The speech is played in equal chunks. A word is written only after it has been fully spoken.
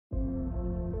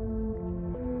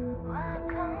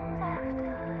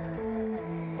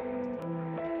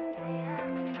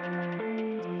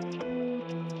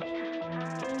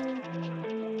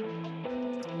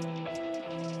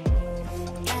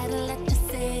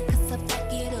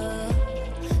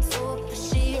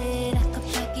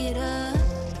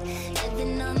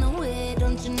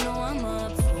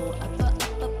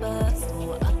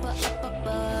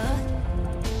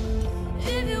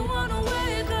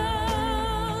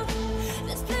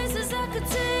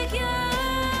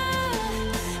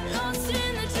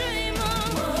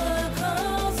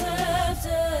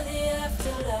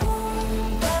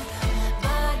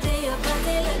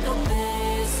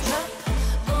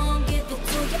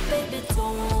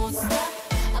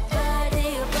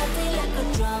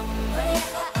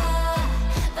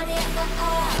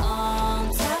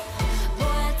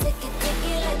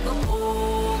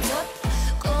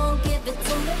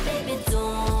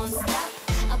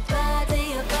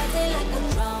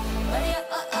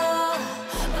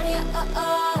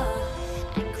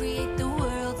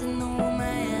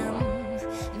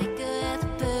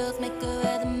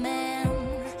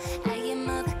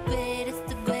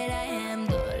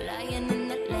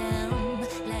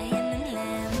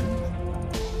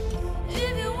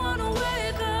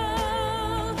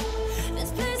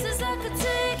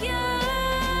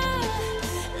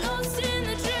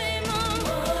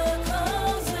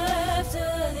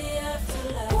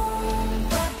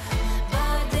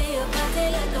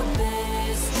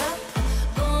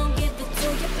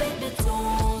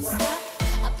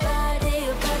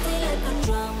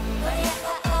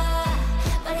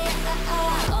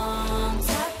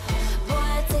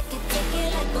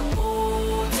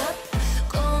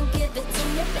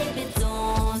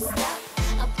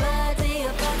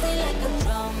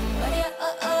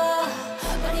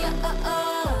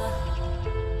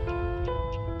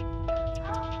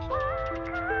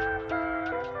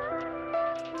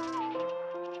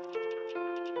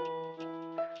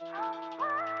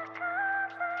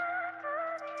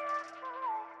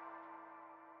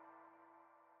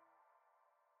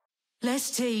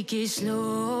Let's take it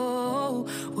slow.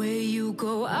 Where you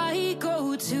go, I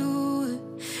go too.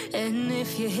 And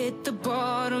if you hit the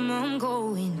bottom, I'm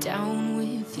going down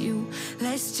with you.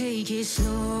 Let's take it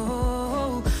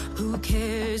slow. Who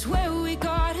cares where we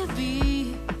gotta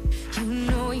be? You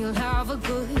know you'll have a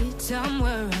good time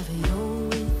wherever you're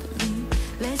with me.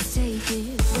 Let's take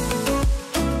it slow.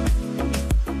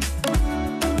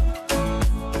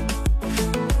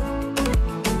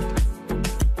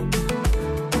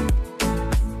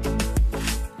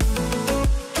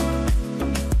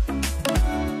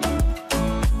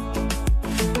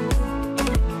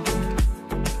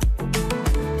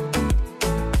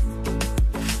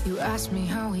 Ask me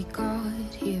how we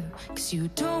got here, 'cause you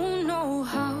don't know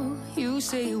how. You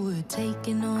say we're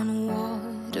taking on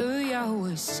water, yeah,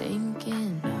 we're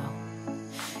sinking now.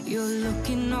 You're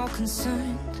looking all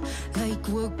concerned, like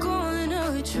we're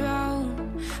gonna drown.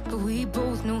 But we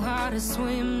both know how to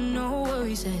swim, no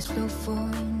worries, let's float for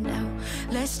now.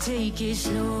 Let's take it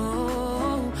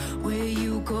slow. Where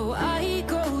you go, I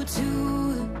go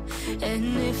too.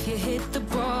 And if you hit the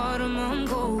bottom, I'm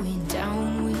going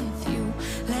down with you.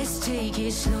 Let's take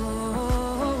it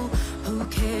slow. Who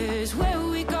cares where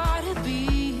we gotta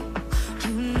be?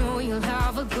 You know you'll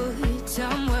have a good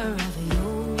time wherever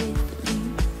you're with me.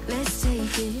 Let's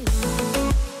take it slow.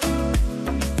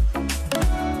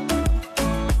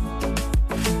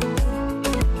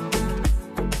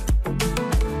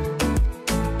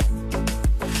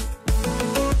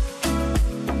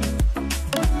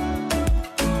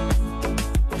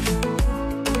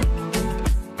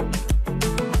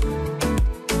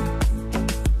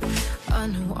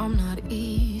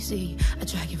 I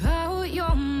drag you out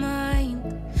your mind,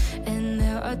 and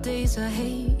there are days I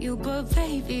hate you, but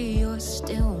baby, you're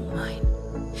still mine.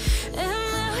 And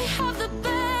then we have the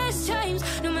best times,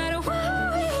 no matter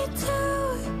what we do.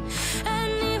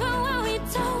 And even when we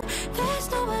don't, there's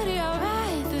nobody I'd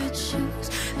rather choose.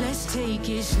 Let's take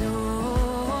it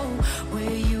slow.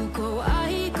 Where you go,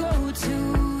 I go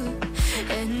too.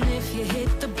 And if you hit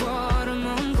the bottom,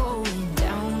 I'm going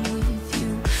down with you.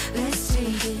 Let's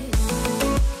take it slow.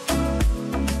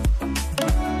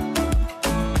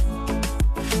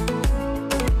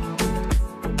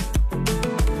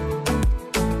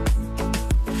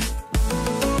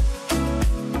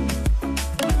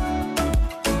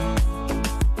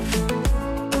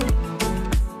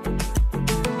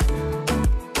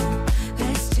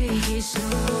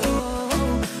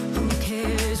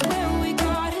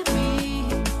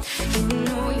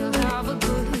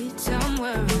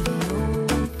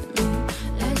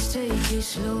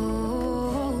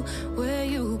 Slow, where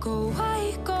you go,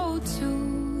 I go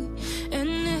too.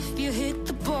 And if you hit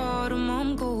the bottom,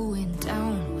 I'm going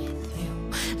down with you.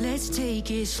 Let's take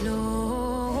it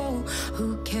slow.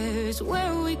 Who cares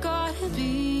where we gotta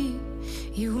be?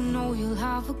 You know you'll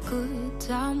have a good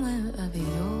time wherever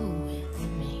you're with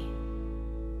me.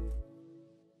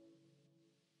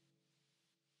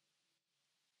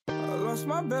 I lost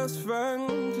my best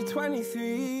friend to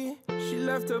 23. She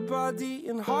left her body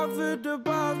and hovered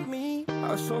above me.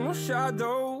 I saw no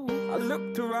shadow, I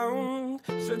looked around,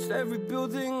 searched every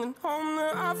building and home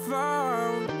that I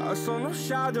found. I saw no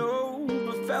shadow,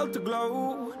 but felt the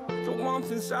glow. The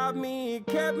warmth inside me, it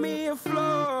kept me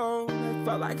afloat. It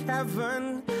felt like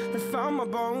heaven had found my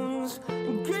bones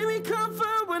and gave me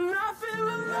comfort when I feel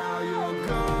alone. Now you're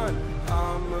gone,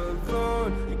 I'm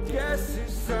alone. I guess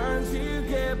it's time to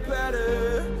get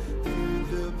better. Through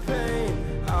the pain,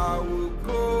 I will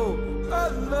go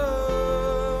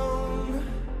alone.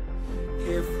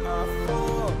 If I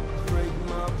fall, break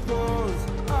my bones,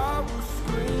 I will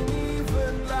scream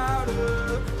even louder.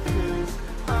 'Cause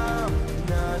I'm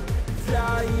not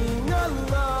dying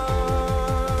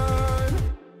alone.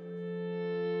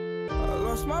 I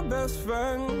lost my best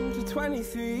friend to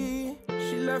 23.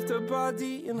 She left her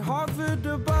body and hovered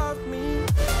above me.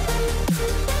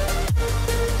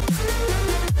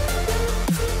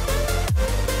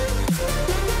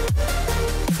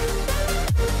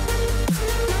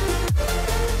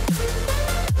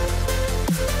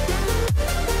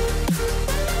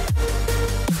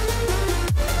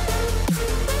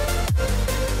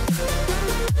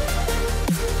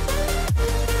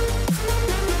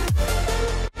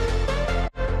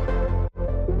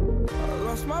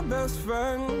 My best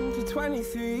friend to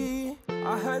 23.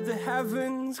 I heard the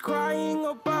heavens crying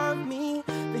above me.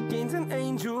 They gained an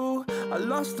angel, I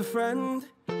lost a friend.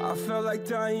 I felt like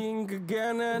dying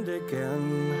again and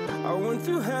again. I went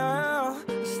through hell,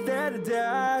 stared at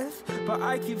death, but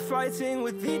I keep fighting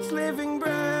with each living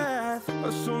breath.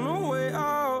 I saw no way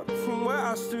out from where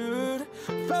I stood.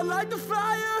 Felt like the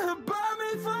fire had burned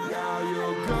me through. Now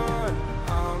you're gone,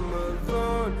 I'm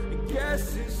alone.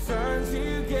 guess it's time to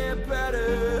get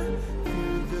better.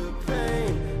 Through the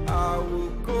pain, I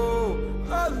will go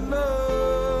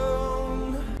alone.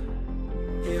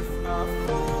 If I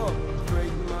fall,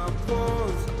 break my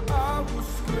bones, I will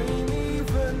scream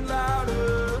even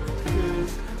louder.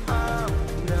 'Cause I'm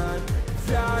not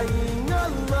dying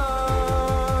alone.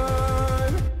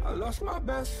 I lost my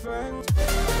best friend.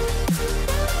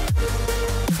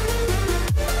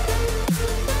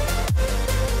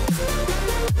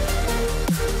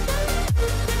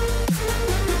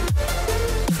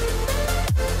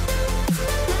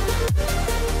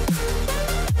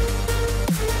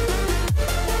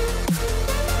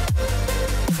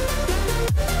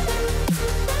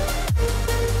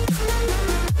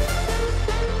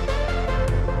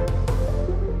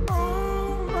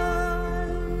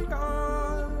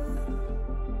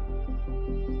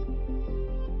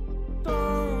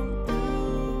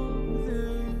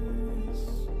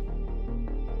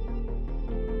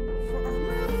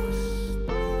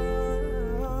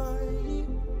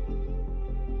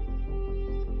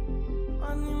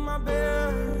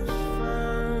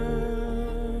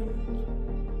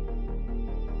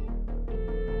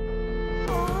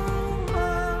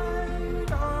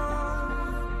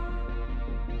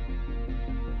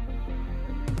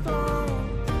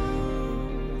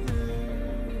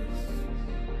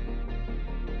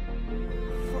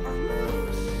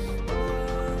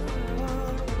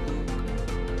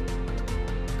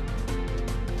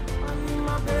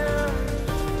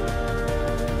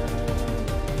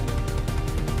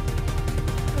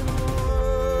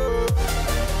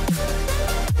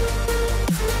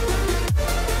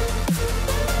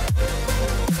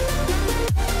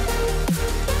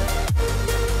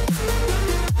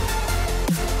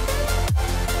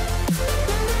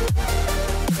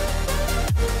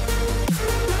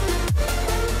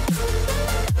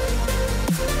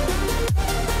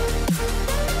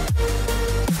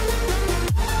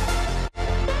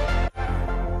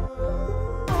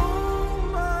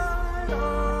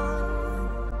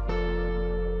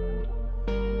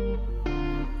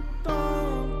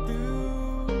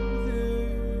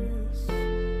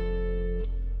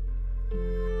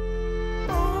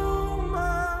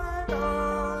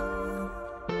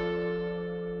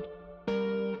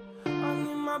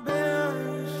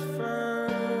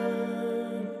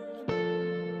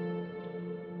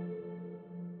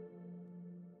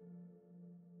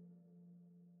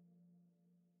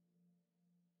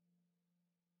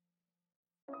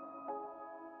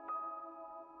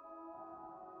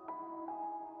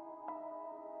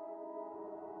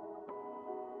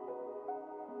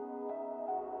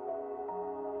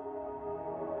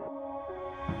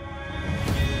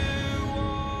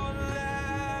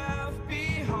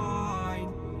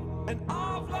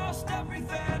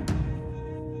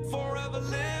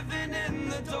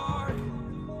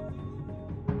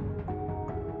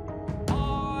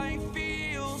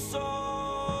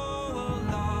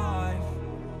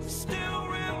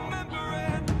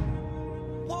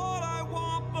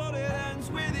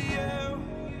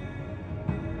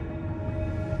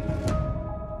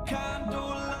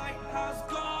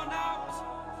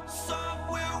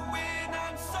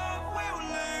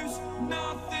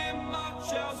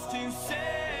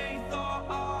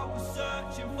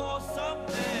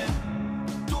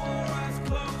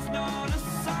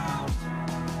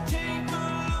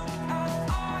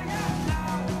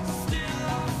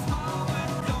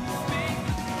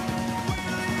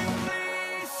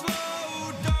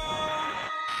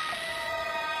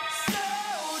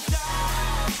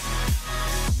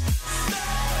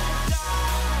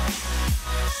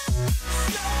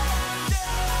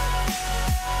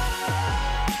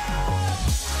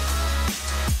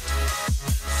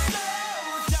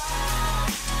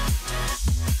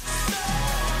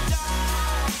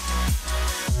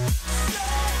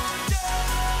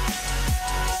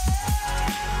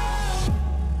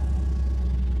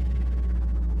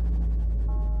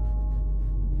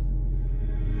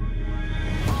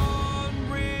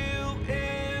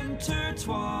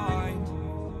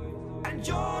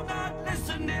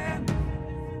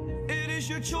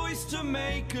 Choice to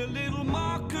make a little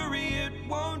mockery, it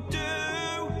won't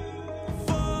do.